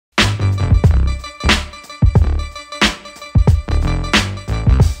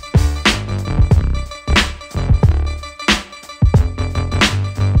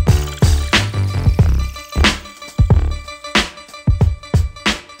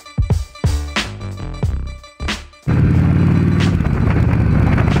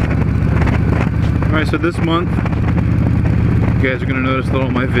Alright, so this month, you guys are going to notice that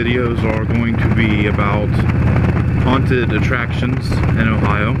all my videos are going to be about haunted attractions in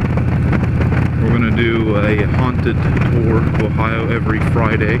Ohio. We're going to do a haunted tour of Ohio every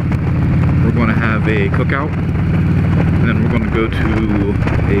Friday. We're going to have a cookout, and then we're going to go to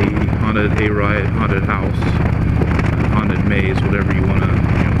a haunted hayride, haunted house, haunted maze, whatever you want to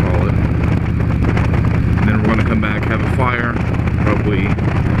call it. And then we're going to come back, have a fire, probably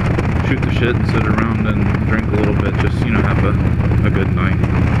shoot the shit and sit around and drink a little bit, just, have a good night.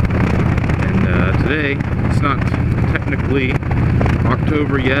 And today, it's not technically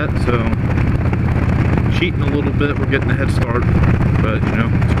October yet, so cheating a little bit, we're getting a head start, but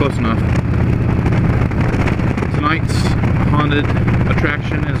it's close enough. Tonight's haunted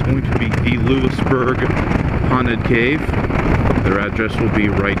attraction is going to be the Lewisburg Haunted Cave. Their address will be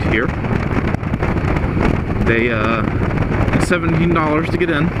right here. It's $17 to get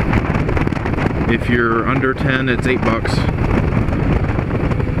in. If you're under 10, it's $8.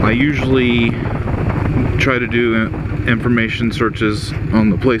 I usually try to do information searches on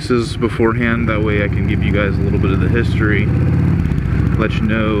the places beforehand, that way I can give you guys a little bit of the history, let you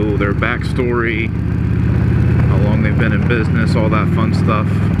know their backstory, how long they've been in business, all that fun stuff.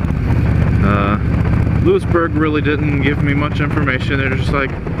 Lewisburg really didn't give me much information. They're just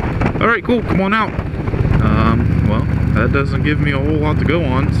like, alright, cool, come on out. Well, that doesn't give me a whole lot to go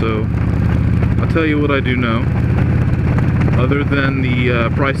on, so I'll tell you what I do know. Other than the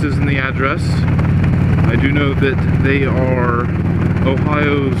prices and the address, I do know that they are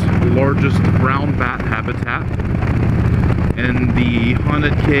Ohio's largest brown bat habitat, and the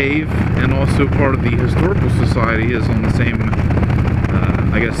Haunted Cave and also part of the Historical Society is on the same,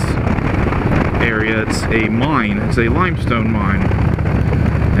 I guess, area. It's a mine. It's a limestone mine,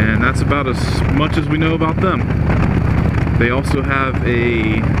 and that's about as much as we know about them. They also have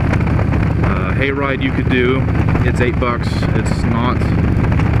a hayride you could do. It's $8. It's not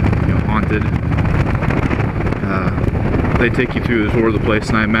haunted. They take you through a tour of the place,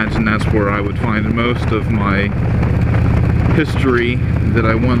 and I imagine that's where I would find most of my history that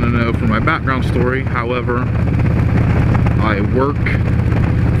I want to know for my background story. However, I work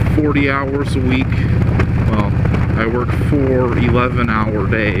 40 hours a week. Well, I work 4 11-hour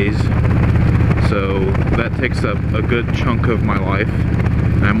days, so that takes up a good chunk of my life.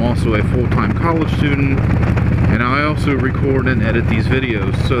 I'm also a full-time college student, and I also record and edit these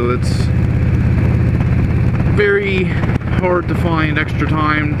videos, so it's very hard to find extra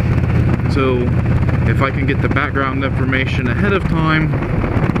time. So if I can get the background information ahead of time,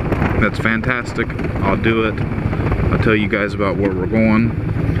 that's fantastic. I'll do it. I'll tell you guys about where we're going.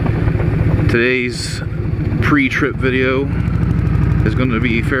 Today's pre-trip video is going to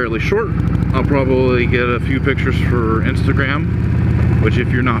be fairly short. I'll probably get a few pictures for Instagram, which, if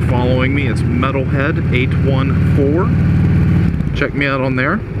you're not following me, it's Metalhead814. Check me out on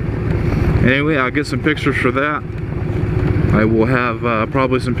there. Anyway, I'll get some pictures for that. I will have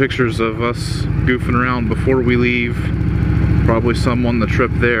probably some pictures of us goofing around before we leave, probably some on the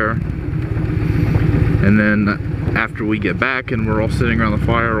trip there, and then after we get back and we're all sitting around the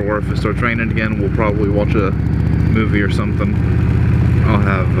fire, or if it starts raining again, we'll probably watch a movie or something. I'll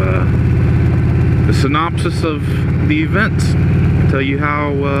have the synopsis of the event, tell you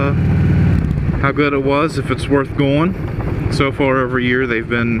how good it was, if it's worth going. So far every year they've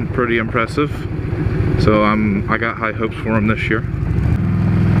been pretty impressive, so I got high hopes for them this year.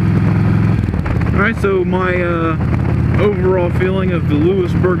 Alright, so my overall feeling of the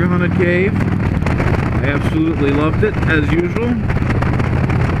Lewisburg Haunted Cave, I absolutely loved it, as usual.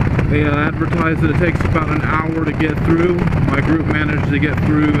 They advertised that it takes about an hour to get through. My group managed to get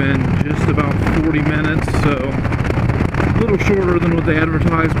through in just about 40 minutes, so a little shorter than what they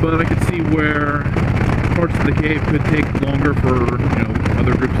advertised, but I could see where parts of the cave could take longer for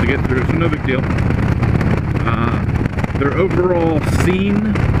other groups to get through, so no big deal. Their overall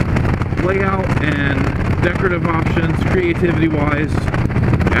scene, layout, and decorative options, creativity-wise,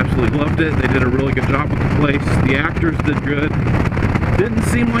 absolutely loved it. They did a really good job with the place. The actors did good. Didn't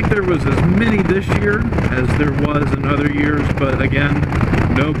seem like there was as many this year as there was in other years, but again,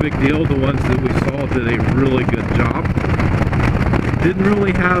 no big deal. The ones that we saw did a really good job. Didn't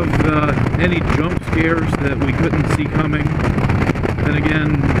really have any jump scares that we couldn't see coming. Then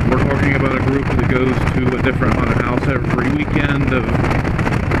again, we're talking about a group that goes to a different haunted house every weekend, of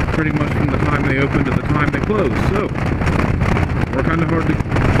pretty much from the time they open to the time they close. So we're kind of hard to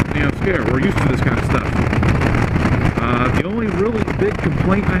scare. We're used to this kind of stuff. The only really big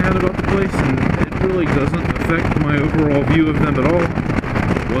complaint I had about the place, and it really doesn't affect my overall view of them at all,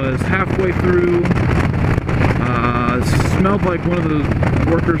 was halfway through, smelled like one of the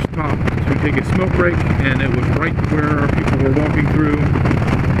workers stopped to take a smoke break, and it was right where people were walking through.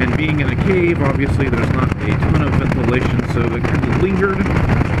 And being in a cave, obviously there's not a ton of ventilation, so it kind of lingered.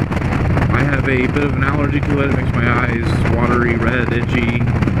 I have a bit of an allergy to it. It makes my eyes watery, red, itchy,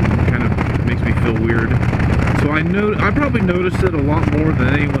 kind of makes me feel weird. So I probably noticed it a lot more than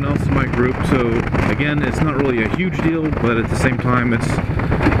anyone else in my group. So again, it's not really a huge deal, but at the same time,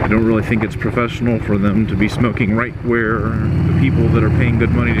 I don't really think it's professional for them to be smoking right where the people that are paying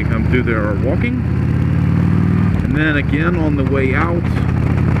good money to come through there are walking. And then again, on the way out,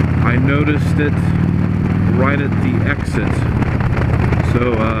 I noticed it right at the exit.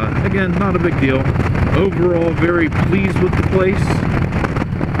 So again, not a big deal. Overall, very pleased with the place.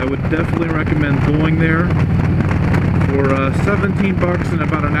 I would definitely recommend going there. For 17 bucks and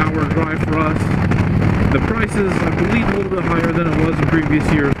about an hour drive for us. The price is, I believe, a little bit higher than it was in previous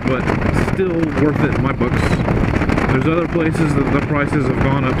years, but still worth it in my books. There's other places that the prices have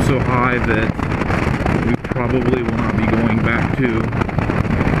gone up so high that we probably will not be going back to.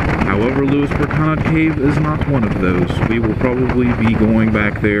 However, Lewisburg Haunted Cave is not one of those. We will probably be going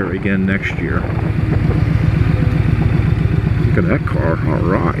back there again next year. Look at that car,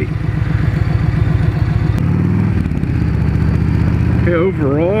 alright. Okay,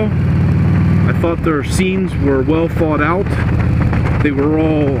 overall, I thought their scenes were well thought out. They were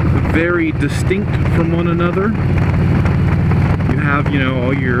all very distinct from one another. You have, you know,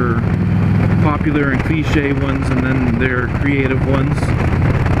 all your popular and cliche ones, and then their creative ones.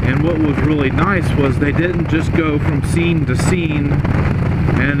 And what was really nice was they didn't just go from scene to scene,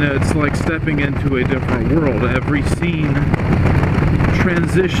 and it's like stepping into a different world. Every scene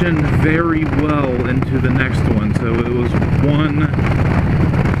transitioned very well into the next one, so it was one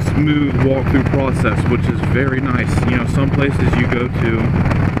smooth walkthrough process, which is very nice. You know, some places you go to,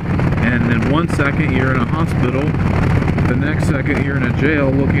 and in 1 second you're in a hospital, the next second you're in a jail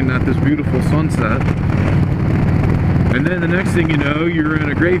looking at this beautiful sunset, and then the next thing you know, you're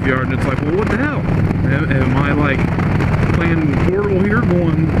in a graveyard, and it's like, well, what the hell? Am I like playing Portal here,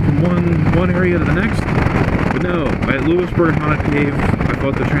 going from one area to the next? But no, at Lewisburg Haunted Cave, I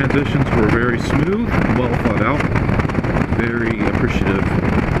thought the transitions were very smooth, well thought out, very appreciative.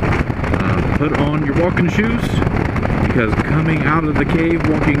 Put on your walking shoes, because coming out of the cave,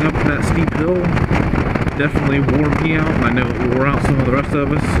 walking up that steep hill, definitely wore me out, and I know it wore out some of the rest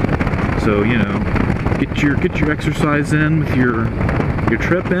of us. So, you know, get your exercise in with your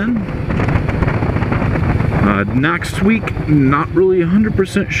trip in. Next week, not really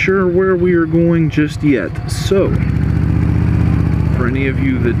 100% sure where we are going just yet. So, for any of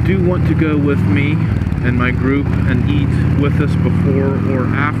you that do want to go with me and my group and eat with us before or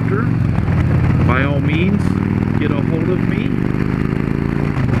after, by all means, get a hold of me.